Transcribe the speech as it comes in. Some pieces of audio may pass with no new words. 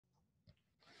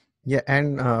Yeah,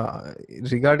 and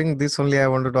regarding this only, I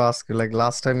wanted to ask you, like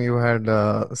last time you had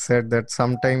said that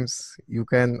sometimes you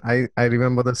can, I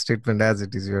remember the statement as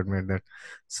it is, you had made that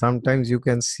sometimes you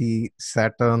can see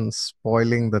Saturn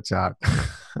spoiling the chart.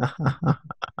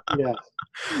 Yes.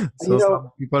 You So know,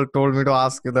 some people told me to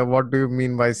ask you that what do you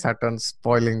mean by Saturn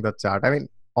spoiling the chart? I mean,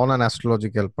 on an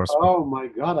astrological perspective. oh my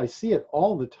God, I see it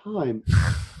all the time.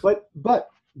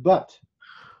 But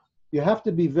you have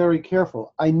to be very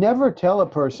careful. I never tell a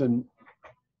person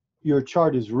your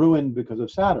chart is ruined because of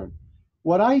Saturn.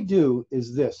 What I do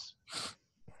is this.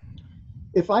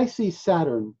 If I see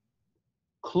Saturn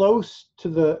close to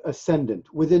the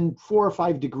ascendant, within 4 or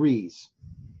 5 degrees,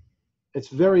 it's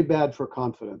very bad for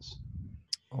confidence.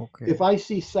 If Okay. I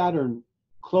see Saturn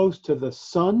close to the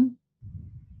sun,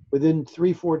 within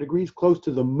 3 or 4 degrees, close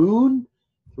to the moon,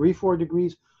 3 or 4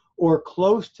 degrees, or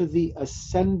close to the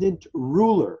ascendant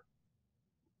ruler,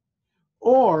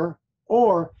 or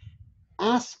or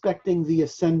aspecting the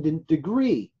ascendant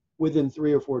degree within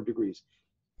 3 or 4 degrees.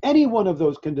 Any one of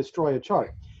those can destroy a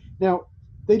chart. Now,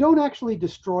 they don't actually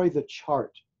destroy the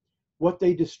chart. What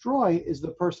they destroy is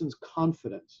the person's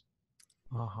confidence.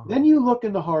 Then Uh-huh. you look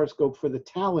in the horoscope for the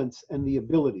talents and the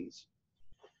abilities.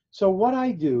 So, what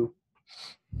I do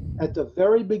at the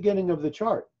very beginning of the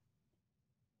chart,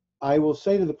 I will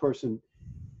say to the person,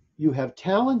 you have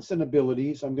talents and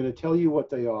abilities. I'm going to tell you what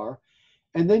they are.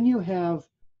 And then you have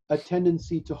a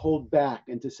tendency to hold back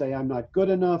and to say, I'm not good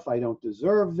enough. I don't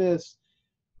deserve this.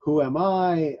 Who am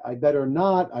I? I better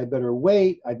not. I better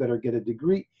wait. I better get a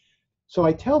degree. So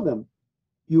I tell them,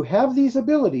 you have these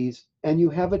abilities and you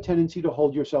have a tendency to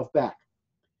hold yourself back.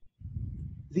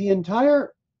 The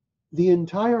entire the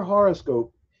entire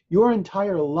horoscope, your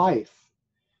entire life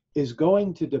is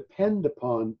going to depend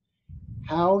upon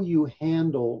how you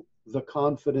handle the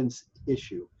confidence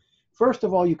issue. First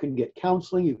of all, you can get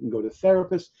counseling, you can go to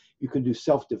therapists, you can do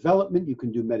self-development, you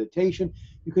can do meditation,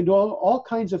 you can do all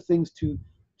kinds of things to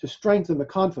strengthen the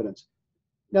confidence.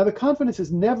 Now, the confidence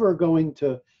is never going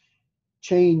to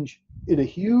change in a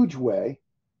huge way.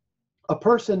 A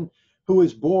person who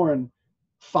is born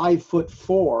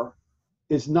 5'4"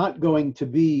 is not going to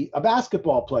be a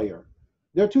basketball player.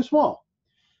 They're too small.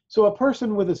 So a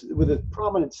person with a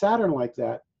prominent Saturn like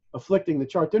that afflicting the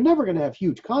chart, they're never going to have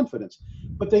huge confidence,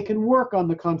 but they can work on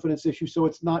the confidence issue so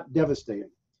it's not devastating.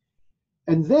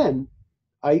 And then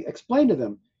I explain to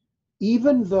them,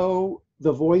 even though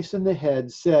the voice in the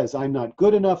head says, I'm not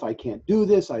good enough, I can't do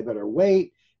this, I better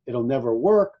wait, it'll never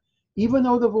work, even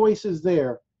though the voice is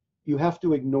there, you have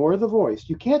to ignore the voice.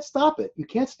 You can't stop it. You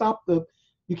can't stop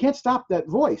that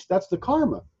voice. That's the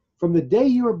karma. From the day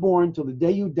you are born till the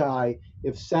day you die,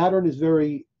 if Saturn is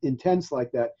very intense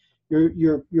like that,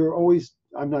 you're always,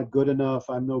 I'm not good enough,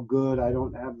 I'm no good, I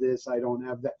don't have this, I don't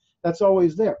have that. That's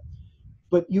always there.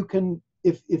 But you can,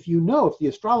 if you know, if the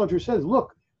astrologer says,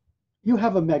 look, you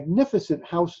have a magnificent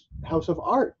house of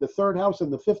art, the third house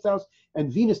and the fifth house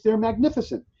and Venus, they're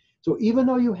magnificent. So even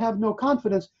though you have no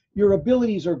confidence, your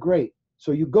abilities are great.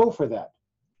 So you go for that.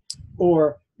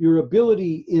 Or your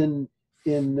ability in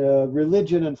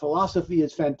religion and philosophy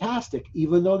is fantastic,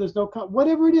 even though there's no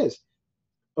whatever it is.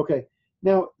 Okay.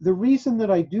 Now the reason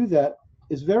that I do that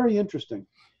is very interesting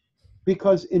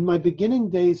because in my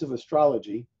beginning days of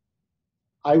astrology,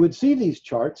 I would see these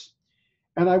charts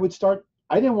and I would start.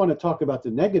 I didn't want to talk about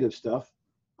the negative stuff.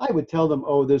 I would tell them,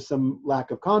 oh, there's some lack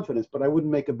of confidence, but I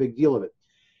wouldn't make a big deal of it.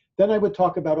 Then I would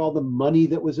talk about all the money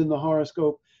that was in the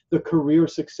horoscope, the career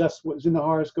success was in the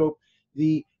horoscope,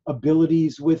 the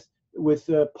abilities with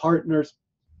partners.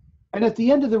 And at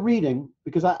the end of the reading,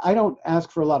 because I don't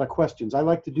ask for a lot of questions, I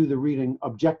like to do the reading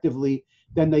objectively.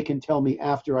 Then they can tell me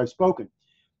after I've spoken.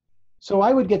 So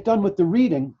I would get done with the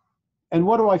reading, and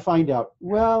what do I find out?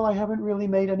 Well, I haven't really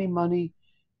made any money.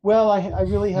 Well, I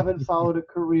really haven't followed a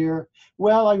career.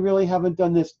 Well, I really haven't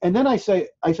done this. And then I say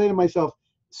to myself,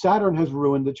 Saturn has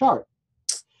ruined the chart.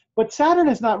 But Saturn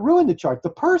has not ruined the chart.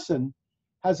 The person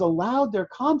has allowed their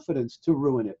confidence to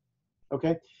ruin it.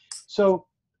 Okay. So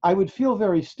I would feel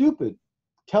very stupid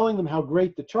telling them how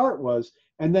great the chart was,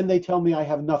 and then they tell me I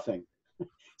have nothing.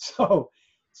 So,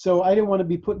 so I didn't want to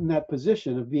be put in that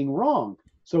position of being wrong.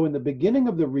 So in the beginning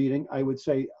of the reading, I would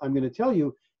say, I'm going to tell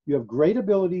you, you have great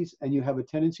abilities and you have a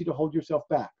tendency to hold yourself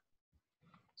back.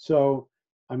 So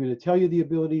I'm going to tell you the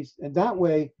abilities, and that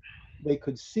way they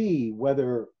could see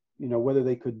whether, whether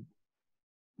they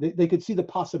could see the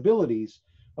possibilities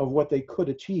of what they could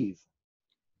achieve.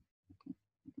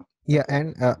 Yeah, Okay.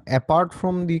 and apart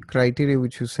from the criteria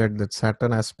which you said that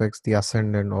Saturn aspects the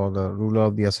ascendant or the ruler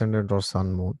of the ascendant or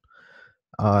sun moon,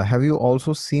 have you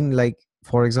also seen, like,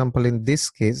 for example, in this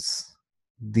case,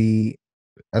 the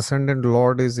ascendant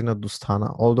lord is in a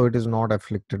dusthana, although it is not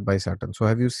afflicted by Saturn. So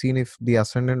have you seen if the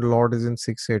ascendant lord is in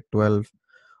 6, 8, 12,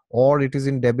 or it is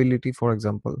in debility, for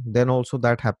example, then also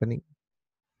that happening?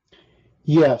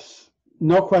 Yes,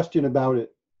 no question about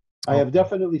it. I have Okay.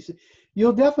 definitely seen.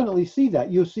 You'll definitely see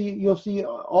that. You'll see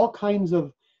all kinds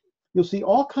of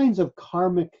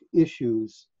karmic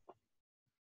issues.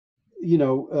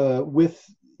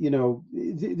 With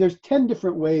there's 10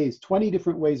 different ways, 20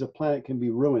 different ways a planet can be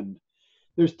ruined.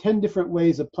 There's 10 different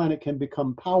ways a planet can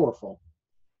become powerful.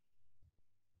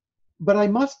 But I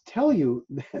must tell you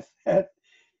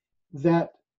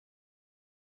that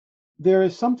there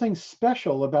is something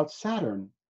special about Saturn,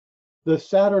 the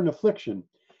Saturn affliction.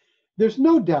 There's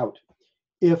no doubt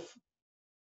if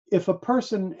a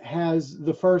person has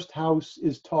the first house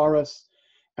is Taurus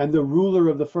and the ruler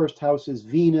of the first house is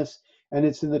Venus and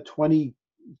it's in the 25th,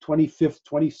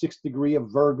 26th degree of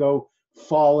Virgo,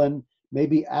 fallen,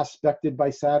 maybe aspected by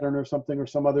Saturn or something or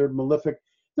some other malefic,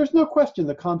 there's no question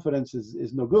the confidence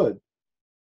is no good.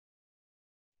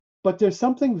 But there's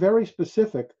something very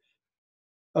specific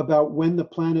about when the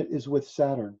planet is with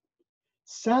Saturn.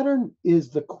 Saturn is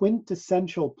the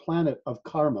quintessential planet of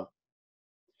karma.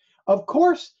 Of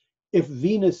course, if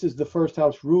Venus is the first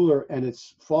house ruler and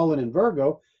it's fallen in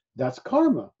Virgo, that's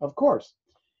karma, of course.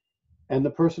 And the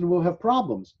person will have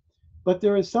problems. But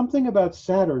there is something about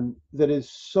Saturn that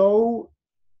is so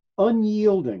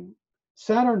unyielding.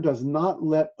 Saturn does not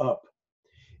let up.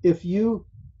 If you're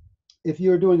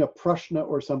doing a prashna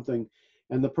or something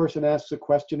and the person asks a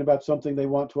question about something they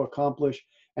want to accomplish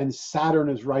and Saturn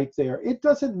is right there, it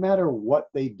doesn't matter what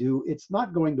they do, it's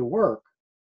not going to work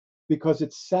because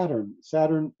it's Saturn.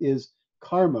 Saturn is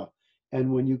karma.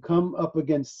 And when you come up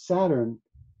against Saturn,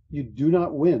 you do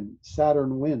not win.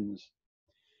 Saturn wins.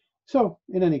 So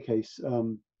in any case,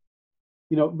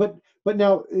 but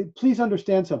now please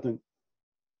understand something.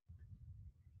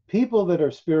 People that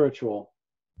are spiritual,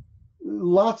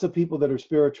 lots of people that are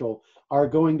spiritual are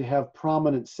going to have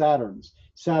prominent Saturns.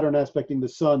 Saturn aspecting the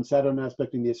sun, Saturn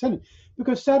aspecting the ascendant,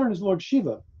 because Saturn is Lord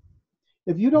Shiva.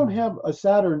 If you don't have a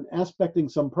Saturn aspecting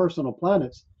some personal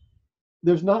planets,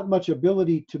 there's not much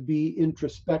ability to be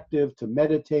introspective, to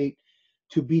meditate,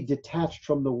 to be detached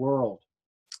from the world.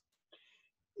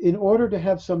 In order to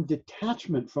have some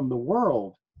detachment from the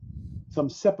world, some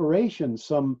separation,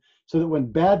 so that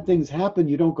when bad things happen,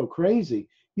 you don't go crazy,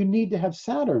 you need to have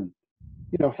Saturn,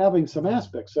 having some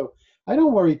aspects. So I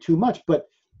don't worry too much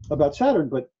about Saturn,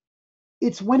 but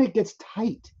it's when it gets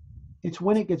tight. It's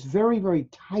when it gets very, very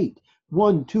tight,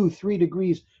 1, 2, 3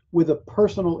 degrees with a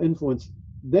personal influence.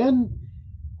 Then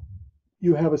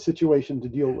you have a situation to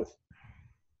deal with.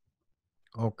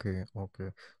 Okay, okay.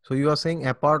 So you are saying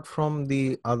apart from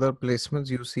the other placements,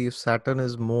 you see if Saturn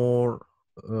is more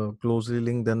closely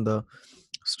linked, then the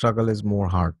struggle is more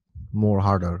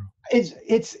harder. It's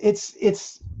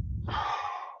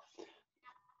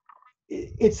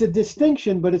a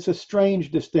distinction, but it's a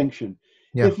strange distinction.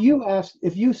 Yeah. If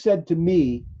you said to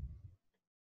me,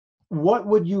 what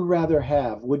would you rather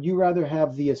have? Would you rather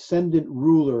have the ascendant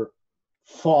ruler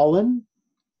fallen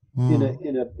Hmm.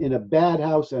 in a bad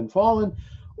house and fallen,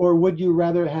 or would you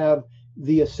rather have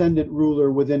the ascendant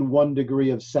ruler within 1 degree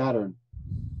of Saturn?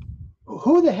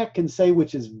 Who the heck can say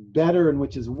which is better and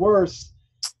which is worse?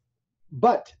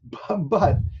 But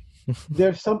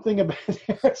there's something about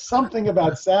there's something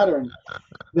about Saturn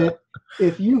that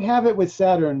if you have it with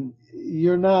Saturn,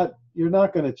 you're not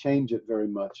going to change it very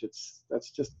much.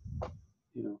 That's just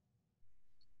you know.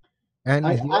 And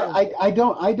here,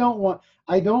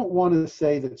 I don't want to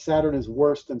say that Saturn is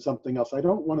worse than something else. I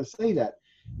don't want to say that,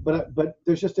 but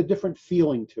there's just a different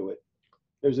feeling to it.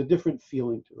 There's a different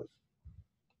feeling to it.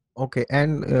 okay,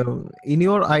 and in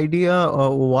your idea,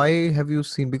 why have you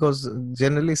seen? Because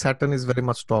generally Saturn is very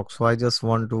much talked, so I just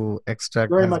want to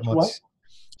extract Very as much what? much.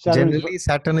 Saturn is Generally,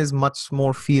 Saturn is much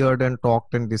more feared and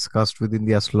talked and discussed within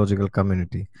the astrological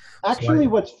community. So I, actually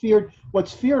what's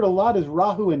feared a lot is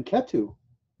Rahu and Ketu.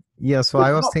 yeah, so I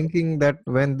There's was no thinking that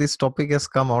when this topic has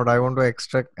come out, I want to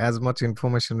extract as much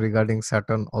information regarding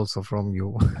Saturn also from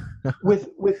you. with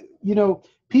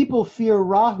people fear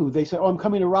Rahu. They say, "Oh, I'm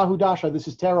coming to Rahu Dasha. This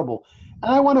is terrible,"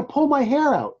 and I want to pull my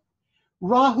hair out.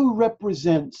 Rahu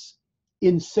represents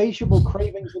insatiable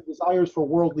cravings and desires for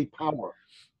worldly power.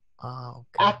 Ah,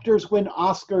 okay. Actors win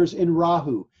Oscars in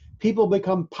Rahu. People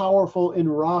become powerful in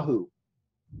Rahu.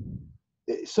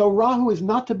 So Rahu is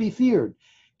not to be feared.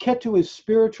 Ketu is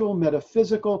spiritual,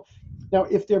 metaphysical. Now,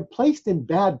 if they're placed in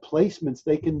bad placements,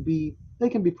 they can be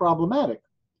problematic.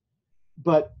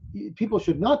 But people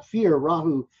should not fear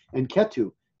Rahu and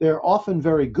Ketu. They're often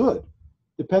very good.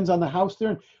 Depends on the house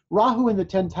they're in. Rahu in the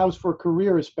 10th house for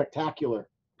career is spectacular.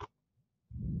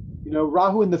 You know,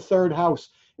 Rahu in the 3rd house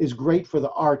is great for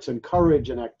the arts and courage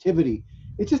and activity.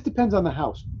 It just depends on the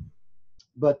house.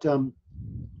 But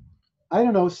I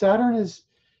don't know. Saturn is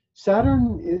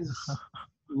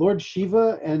Lord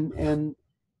Shiva, and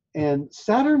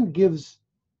Saturn gives,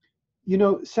 you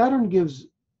know, Saturn gives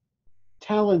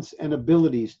talents and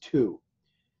abilities too.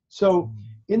 So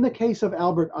in the case of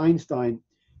Albert Einstein,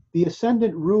 the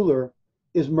ascendant ruler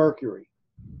is Mercury,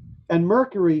 and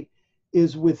Mercury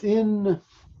is within,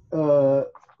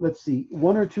 let's see,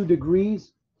 1 or 2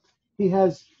 degrees. He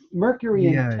has Mercury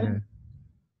in Yeah, 10.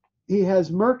 He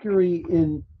has Mercury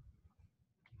in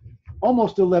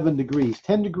almost 11 degrees,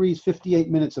 10 degrees, 58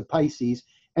 minutes of Pisces,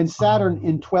 and Saturn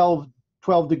in 12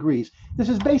 degrees. This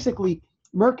is basically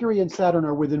Mercury and Saturn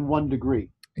are within 1 degree.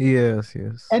 yes,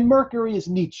 yes, And Mercury is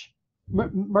Nietzsche.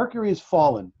 Mercury is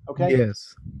fallen, okay?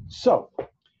 yes. So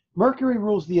Mercury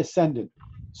rules the ascendant.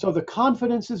 So the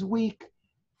confidence is weak.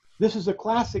 This is a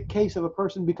classic case of a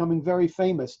person becoming very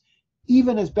famous,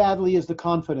 even as badly as the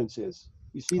confidence is.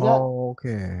 You see that?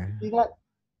 Okay. See that?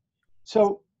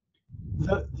 So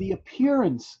the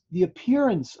appearance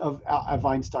of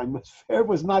Einstein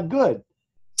was not good.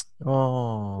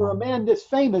 For a Oh. man this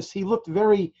famous, he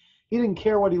didn't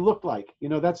care what he looked like. You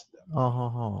know, that's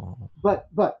Oh. but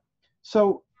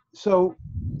so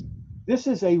this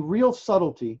is a real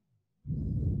subtlety.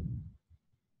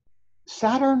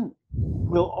 Saturn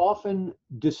will often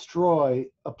destroy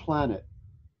a planet.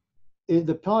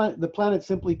 The planet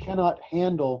simply cannot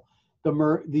handle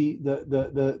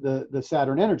the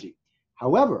Saturn energy.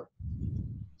 However,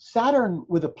 Saturn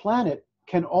with a planet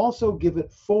can also give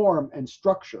it form and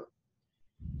structure.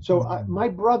 So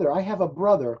I have a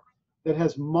brother that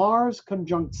has Mars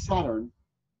conjunct Saturn,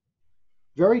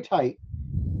 very tight,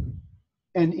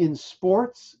 and in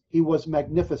sports he was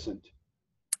magnificent.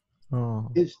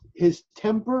 Oh. His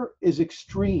temper is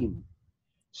extreme.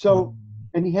 So,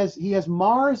 and he has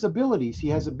Mars abilities. He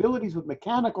has abilities with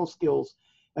mechanical skills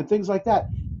and things like that.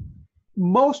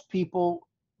 Most people,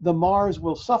 the Mars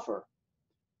will suffer,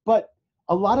 but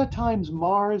a lot of times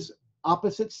Mars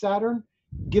opposite Saturn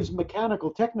gives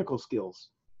mechanical technical skills.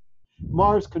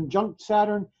 Mars conjunct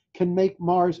Saturn can make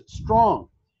Mars strong.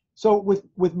 So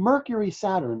with Mercury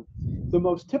Saturn, the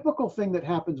most typical thing that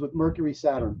happens with Mercury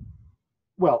Saturn,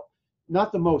 well,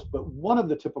 not the most, but one of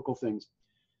the typical things,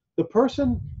 the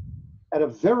person at a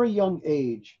very young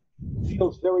age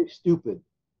feels very stupid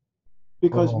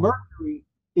because Oh. Mercury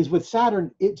is with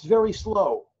Saturn, it's very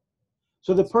slow.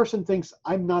 So the person thinks,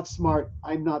 I'm not smart,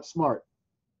 I'm not smart.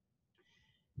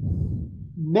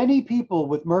 Many people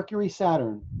with Mercury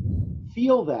Saturn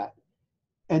feel that.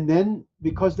 And then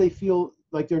because they feel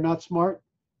like they're not smart,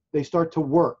 they start to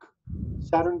work.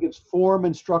 Saturn gives form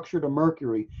and structure to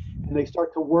Mercury, and they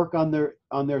start to work on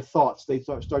their thoughts. They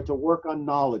start to work on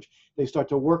knowledge. They start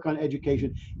to work on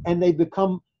education, and they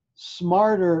become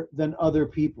smarter than other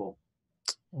people.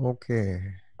 Okay.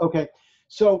 Okay,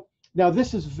 so now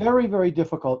this is very, very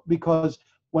difficult because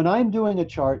when I'm doing a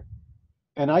chart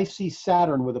and I see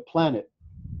Saturn with a planet,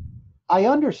 I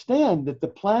understand that the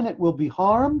planet will be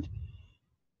harmed.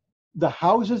 The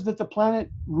houses that the planet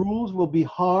rules will be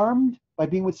harmed by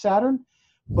being with Saturn,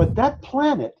 but that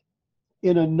planet,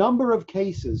 in a number of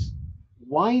cases,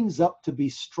 winds up to be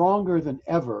stronger than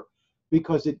ever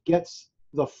because it gets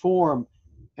the form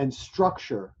and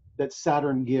structure that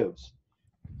Saturn gives.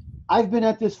 I've been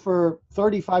at this for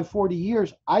 35, 40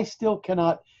 years. I still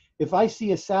cannot, if I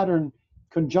see a Saturn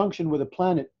conjunction with a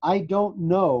planet, I don't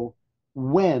know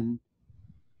when,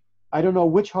 I don't know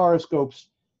which horoscopes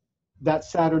that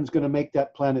Saturn's going to make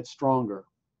that planet stronger.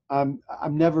 I'm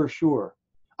never sure.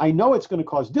 I know it's going to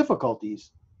cause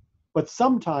difficulties, but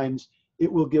sometimes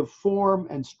it will give form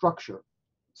and structure.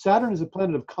 Saturn is a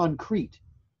planet of concrete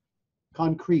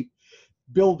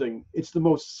building. It's the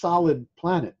most solid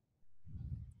planet,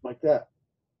 like that.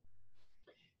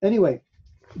 Anyway,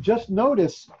 just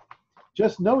notice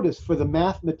for the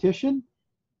mathematician,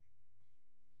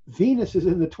 Venus is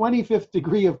in the 25th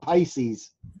degree of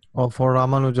Pisces. Oh, for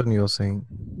Ramanujan, you're saying.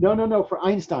 No, for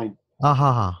Einstein.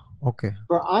 Aha. Okay.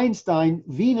 For Einstein,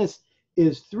 Venus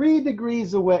is 3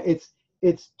 degrees away.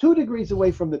 It's 2 degrees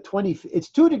away from the 20. It's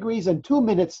 2 degrees and 2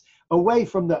 minutes away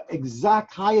from the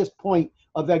exact highest point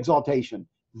of exaltation.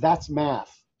 That's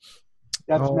math.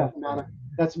 That's Oh. mathematical.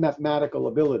 That's mathematical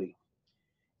ability.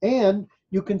 And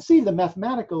you can see the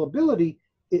mathematical ability.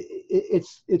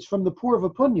 It's from the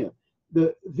Purva Punya.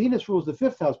 The Venus rules the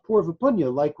 5th house, Purva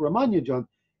Punya, like Ramanujan.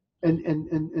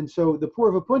 And so the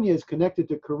Purva Punya is connected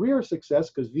to career success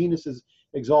because Venus is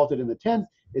exalted in the 10th.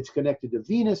 It's connected to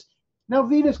Venus. Now,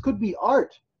 Venus could be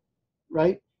art,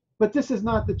 right? But this is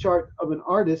not the chart of an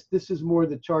artist. This is more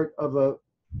the chart of a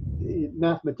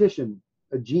mathematician,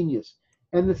 a genius.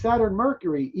 And the Saturn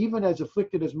Mercury, even as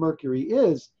afflicted as Mercury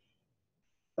is,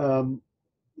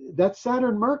 that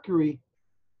Saturn Mercury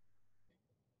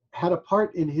had a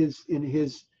part in his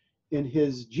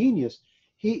genius.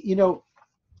 He,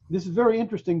 this is very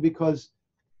interesting because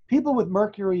people with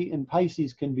Mercury in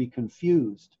Pisces can be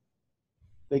confused.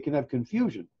 They can have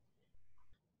confusion.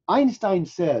 Einstein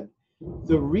said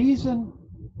the reason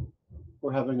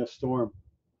we're having a storm.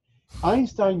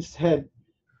 Einstein said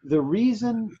the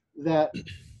reason that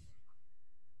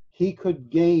he could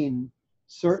gain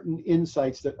certain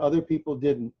insights that other people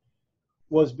didn't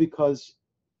was because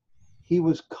he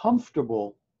was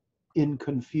comfortable in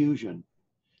confusion.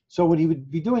 So when he would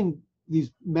be doing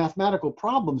these mathematical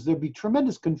problems, there'd be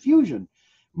tremendous confusion.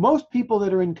 Most people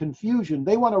that are in confusion,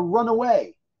 they want to run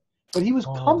away. But he was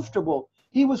comfortable.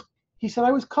 He said,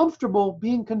 I was comfortable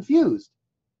being confused.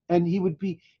 And he'd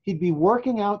be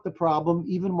working out the problem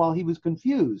even while he was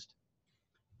confused.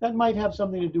 That might have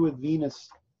something to do with Venus,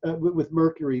 with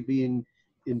Mercury being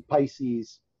in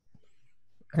Pisces.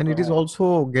 And it is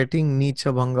also getting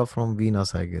Nicha Bhanga from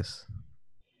Venus, I guess.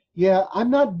 Yeah, I'm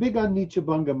not big on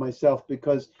Nichabanga myself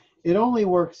because it only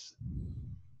works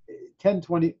 10,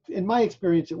 20. In my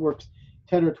experience, it works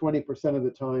 10 or 20% of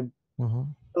the time.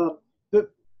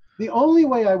 The only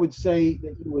way I would say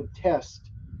that you would test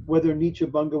whether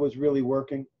Nichabanga was really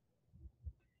working,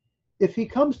 if he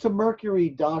comes to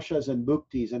Mercury, Dashas, and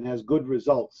Bhuktis and has good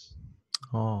results,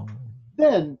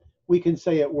 then we can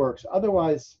say it works.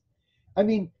 Otherwise, I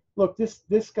mean, look,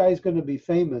 this guy's going to be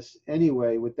famous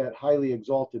anyway with that highly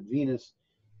exalted Venus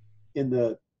in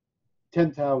the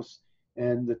 10th house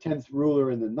and the 10th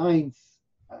ruler in the 9th.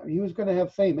 He was going to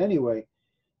have fame anyway.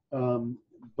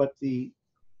 But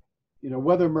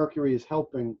whether Mercury is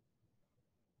helping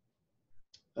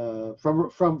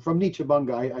from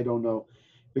Nichabanga, I don't know.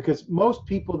 Because most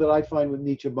people that I find with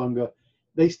Nichabanga,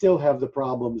 they still have the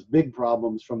problems, big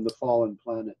problems from the fallen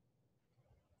planet.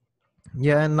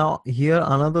 Yeah, and now here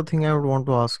another thing I would want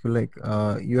to ask you, like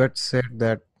you had said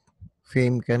that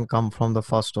fame can come from the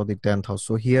first or the 10th house.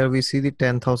 So here we see the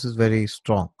 10th house is very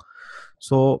strong.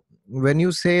 So when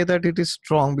you say that it is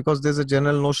strong, because there's a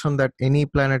general notion that any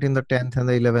planet in the 10th and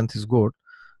the 11th is good,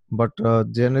 but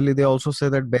generally they also say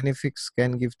that benefics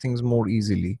can give things more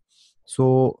easily.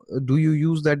 So do you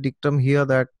use that dictum here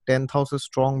that 10th house is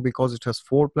strong because it has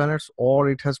 4 planets, or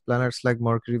it has planets like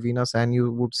Mercury, Venus, and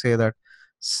you would say that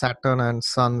Saturn and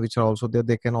Sun, which are also there,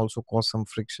 they can also cause some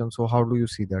friction? So how do you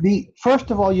see that? First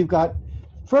of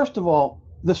all,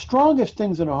 the strongest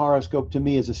things in a horoscope to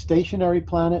me is a stationary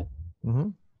planet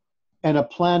and a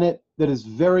planet that is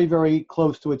very, very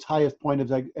close to its highest point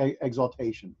of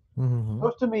exaltation.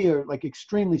 Those to me are like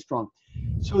extremely strong.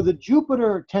 So the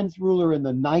Jupiter 10th ruler in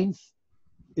the 9th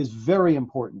is very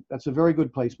important. That's a very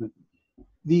good placement.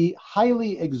 The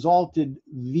highly exalted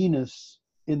Venus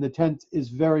in the 10th is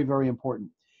very, very important.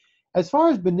 As far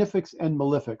as benefics and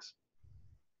malefics,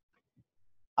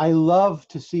 I love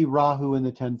to see Rahu in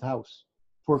the 10th house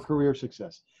for career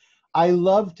success. I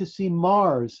love to see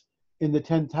Mars in the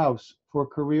 10th house for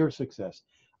career success.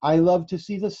 I love to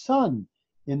see the Sun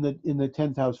in the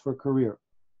 10th house for career.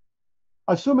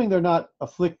 Assuming they're not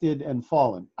afflicted and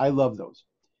fallen. I love those.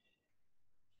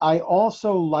 I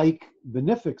also like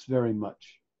benefics very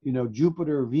much.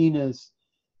 Jupiter, Venus,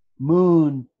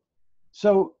 Moon.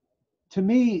 So to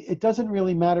me, it doesn't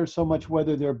really matter so much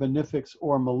whether they're benefics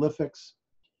or malefics.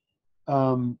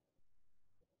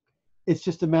 It's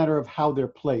just a matter of how they're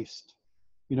placed,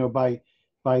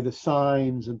 by the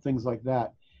signs and things like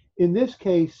that. In this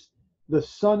case, the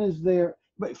Sun is there.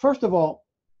 But first of all,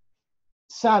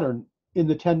 Saturn in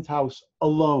the 10th house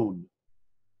alone.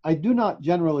 I do not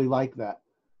generally like that.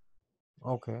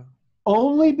 Okay.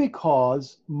 Only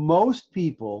because most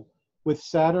people with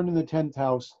Saturn in the 10th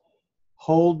house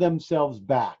hold themselves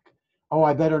back. Oh,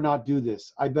 I better not do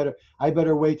this. I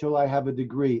better wait till I have a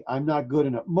degree. I'm not good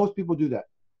enough. Most people do that.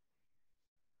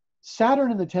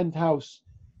 Saturn in the 10th house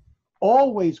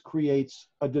always creates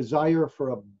a desire for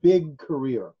a big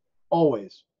career.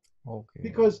 Always. Okay.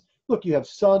 Because look, you have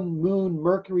Sun, Moon,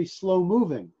 Mercury slow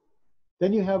moving.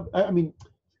 Then you have,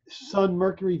 Sun,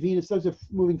 Mercury, Venus, those are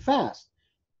moving fast.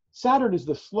 Saturn is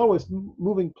the slowest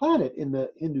moving planet in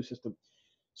the Hindu system.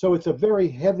 So it's a very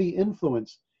heavy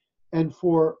influence. And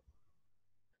for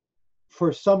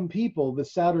some people, the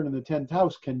Saturn in the 10th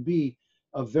house can be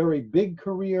a very big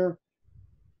career.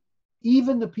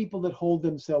 Even the people that hold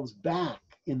themselves back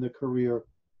in the career,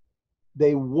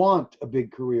 they want a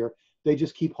big career. They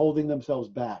just keep holding themselves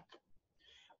back.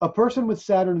 a person with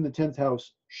Saturn in the 10th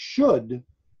house should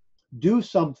do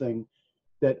something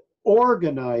that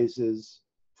organizes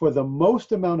for the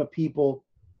most amount of people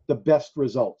the best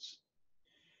results.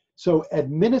 So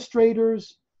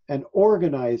administrators and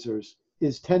organizers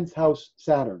is 10th house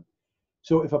Saturn.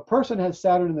 So if a person has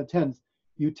Saturn in the 10th,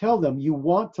 you tell them you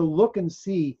want to look and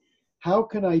see, how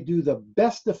can I do the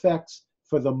best effects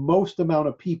for the most amount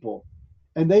of people?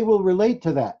 And they will relate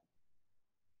to that.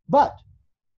 But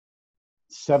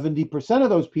 70% of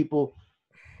those people,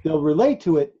 they'll relate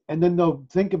to it, and then they'll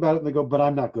think about it and they go, but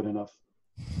I'm not good enough.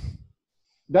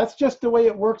 That's just the way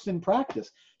it works in practice.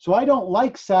 So I don't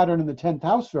like Saturn in the 10th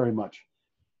house very much,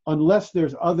 unless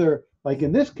there's other, like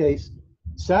in this case,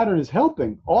 Saturn is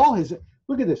helping all his,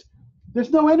 look at this.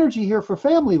 There's no energy here for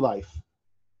family life.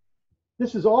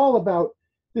 This is all about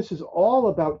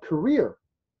career.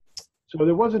 So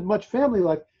there wasn't much family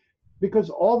life because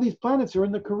all these planets are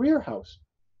in the career house.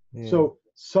 Yeah. So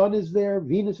Sun is there,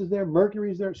 Venus is there,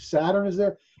 Mercury is there, Saturn is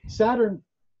there. Saturn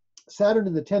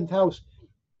in the 10th house,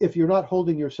 if you're not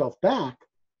holding yourself back,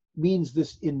 means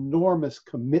this enormous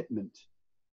commitment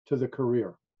to the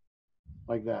career,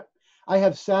 like that. I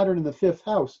have Saturn in the 5th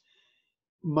house.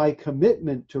 My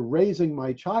commitment to raising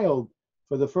my child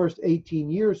for the first 18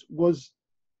 years was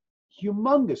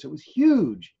humongous. It was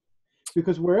huge,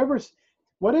 because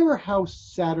whatever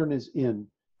house Saturn is in,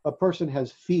 a person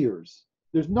has fears.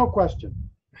 There's no question.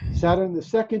 Saturn in the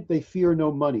 2nd, they fear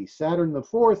no money. Saturn in the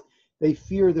 4th, they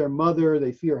fear their mother,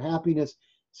 they fear happiness.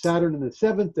 Saturn in the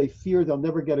 7th, they fear they'll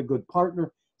never get a good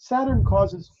partner. Saturn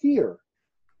causes fear.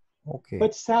 Okay.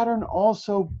 But Saturn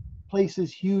also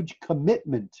places huge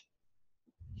commitment.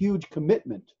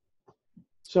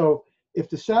 So if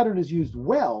the Saturn is used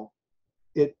well,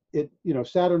 it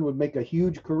Saturn would make a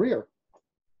huge career.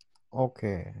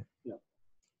 Okay. Yeah.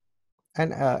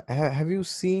 And have you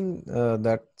seen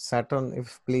that Saturn,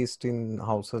 if placed in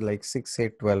houses like 6,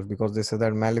 8, 12, because they say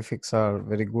that malefics are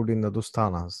very good in the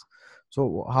Dusthanas.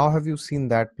 So how have you seen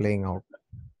that playing out?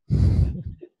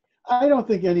 I don't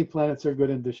think any planets are good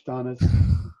in Dusthanas.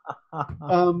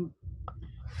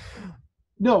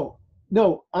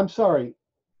 No, I'm sorry.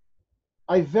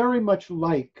 I very much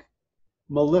like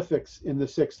malefics in the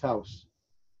 6th house.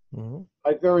 Mm-hmm.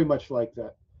 I very much like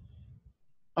that.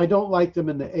 I don't like them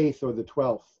in the 8th or the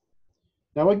 12th.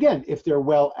 Now, again, if they're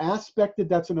well aspected,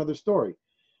 that's another story.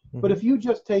 Mm-hmm. But if you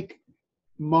just take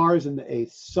Mars in the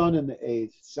 8th, Sun in the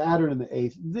 8th, Saturn in the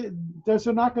 8th, those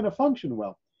are not going to function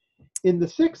well. In the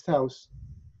 6th house,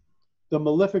 the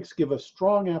malefics give a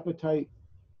strong appetite,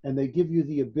 and they give you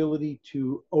the ability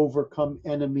to overcome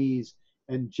enemies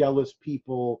and jealous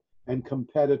people and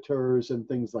competitors and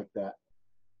things like that.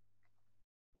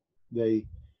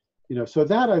 So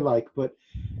that I like, but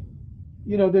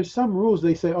there's some rules.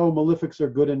 They say, oh, malefics are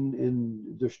good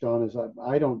in Dusthanas.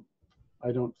 I don't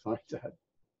find that.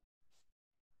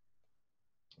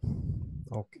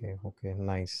 Okay,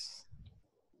 nice.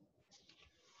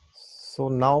 So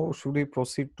now should we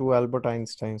proceed to Albert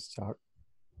Einstein's chart?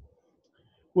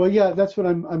 Well, yeah, that's what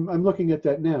I'm looking at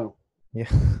that now.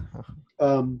 Yeah.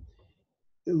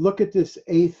 Look at this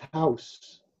 8th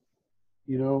house.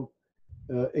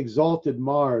 Exalted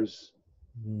Mars.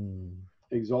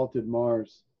 Exalted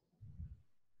Mars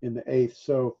in the 8th.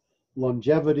 So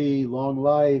longevity, long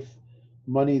life,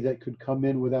 money that could come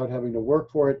in without having to work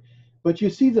for it. But you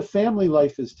see, the family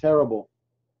life is terrible.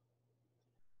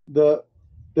 The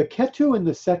Ketu in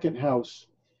the 2nd house,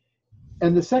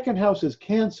 and the 2nd house is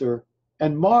Cancer,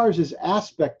 and Mars is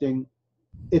aspecting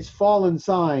its fallen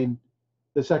sign,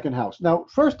 the 2nd house. Now,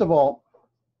 first of all,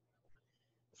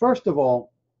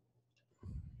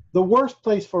 the worst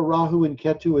place for Rahu and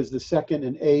Ketu is the 2nd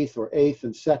and 8th, or 8th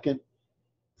and 2nd.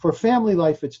 For family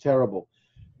life, it's terrible.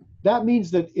 That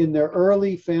means that in their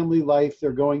early family life,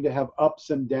 they're going to have ups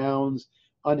and downs,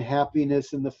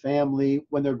 unhappiness in the family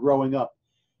when they're growing up.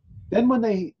 Then when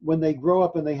they grow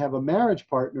up and they have a marriage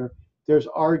partner, there's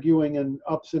arguing and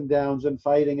ups and downs and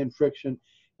fighting and friction.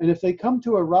 And if they come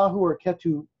to a Rahu or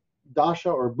Ketu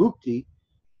dasha or bhukti,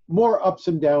 more ups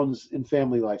and downs in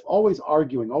family life, always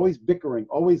arguing, always bickering,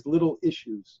 always little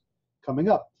issues coming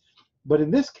up. But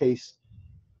in this case,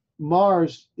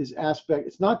 Mars is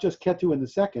it's not just Ketu in the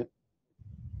 2nd.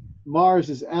 Mars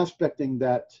is aspecting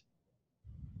that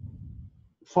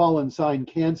fallen sign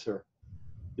Cancer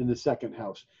in the 2nd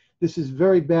house. This is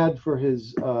very bad for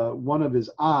his one of his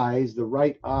eyes. The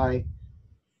right eye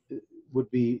would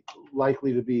be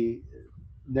likely to be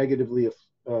negatively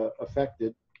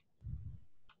affected.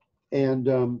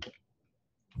 And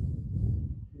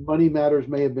money matters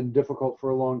may have been difficult for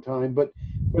a long time, but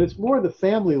it's more the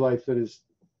family life that is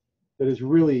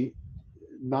really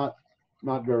not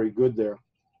very good there.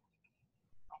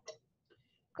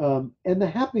 And the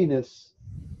happiness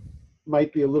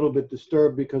might be a little bit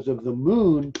disturbed because of the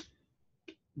moon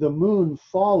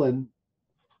fallen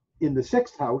in the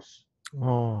sixth house,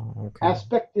 Oh, okay.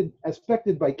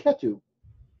 aspected by Ketu.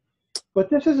 But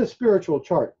this is a spiritual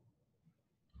chart.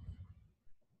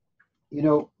 You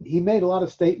know, he made a lot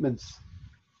of statements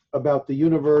about the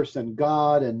universe and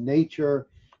God and nature.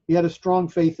 He had a strong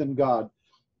faith in God.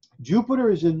 Jupiter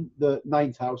is in the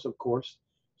ninth house, of course,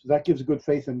 so that gives a good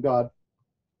faith in God.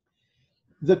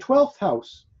 The 12th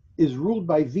house is ruled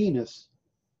by Venus,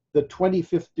 the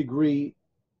 25th degree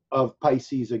of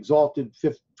Pisces, exalted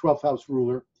 12th house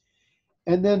ruler,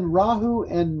 and then Rahu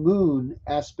and Moon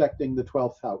aspecting the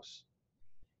 12th house.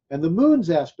 And the Moon's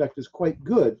aspect is quite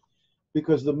good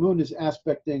because the Moon is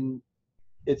aspecting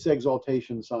its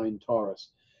exaltation sign,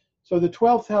 Taurus. So the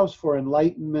 12th house for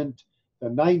enlightenment, the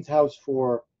ninth house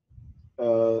for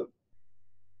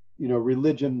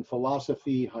religion,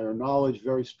 philosophy, higher knowledge,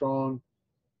 very strong.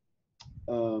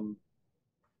 And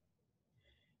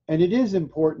it is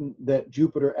important that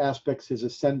Jupiter aspects his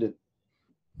ascendant,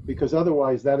 because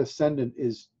otherwise that ascendant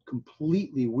is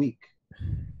completely weak.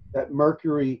 That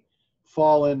Mercury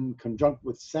fallen conjunct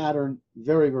with Saturn,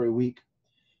 very, very weak.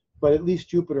 But at least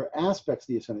Jupiter aspects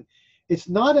the ascendant. It's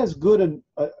not as good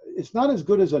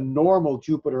as a normal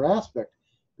Jupiter aspect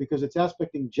because it's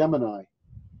aspecting Gemini,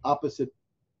 opposite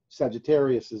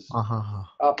Sagittarius's, Uh-huh.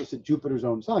 opposite Jupiter's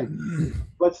own sign.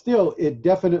 But still, it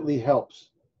definitely helps.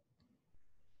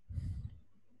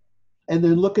 And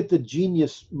then look at the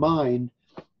genius mind.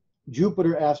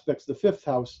 Jupiter aspects the fifth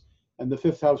house, and the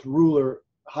fifth house ruler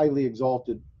highly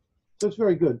exalted. So it's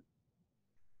very good.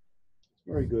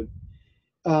 Very good.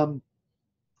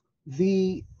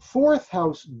 The fourth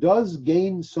house does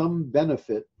gain some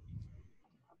benefit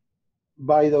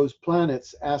by those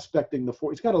planets aspecting the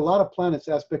fourth. It's got a lot of planets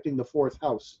aspecting the fourth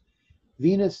house.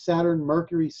 Venus, Saturn,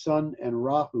 Mercury, Sun, and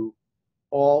Rahu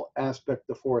all aspect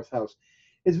the fourth house.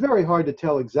 It's very hard to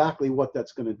tell exactly what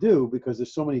that's going to do because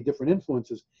there's so many different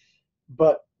influences.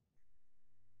 But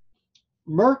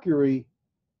Mercury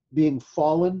being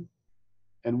fallen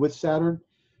and with Saturn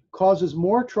causes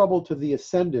more trouble to the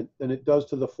ascendant than it does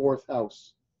to the fourth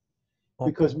house.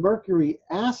 Because Mercury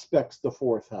aspects the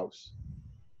fourth house.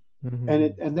 Mm-hmm.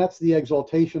 And that's the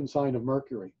exaltation sign of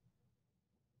Mercury.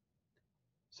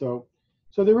 So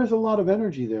there is a lot of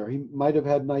energy there. He might have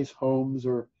had nice homes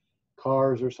or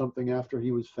cars or something after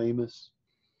he was famous.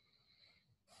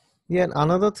 Yeah, and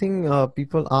another thing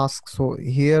people ask, so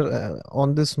here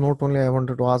on this note only I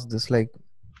wanted to ask this, like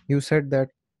you said that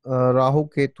Rahu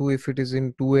Ketu, if it is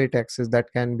in 2-8 axis,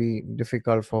 that can be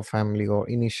difficult for family or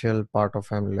initial part of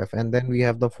family life. And then we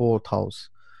have the fourth house.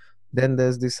 Then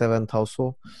there's the seventh house.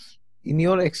 So in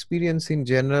your experience in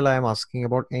general, I'm asking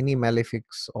about any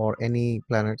malefics or any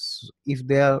planets, if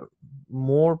they are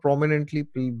more prominently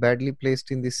badly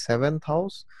placed in the seventh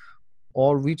house,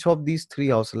 or which of these three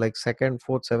houses, like second,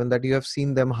 fourth, seventh, that you have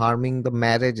seen them harming the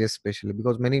marriage, especially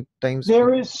because many times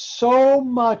There is so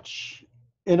much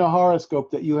in a horoscope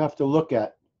that you have to look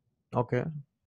at. okay.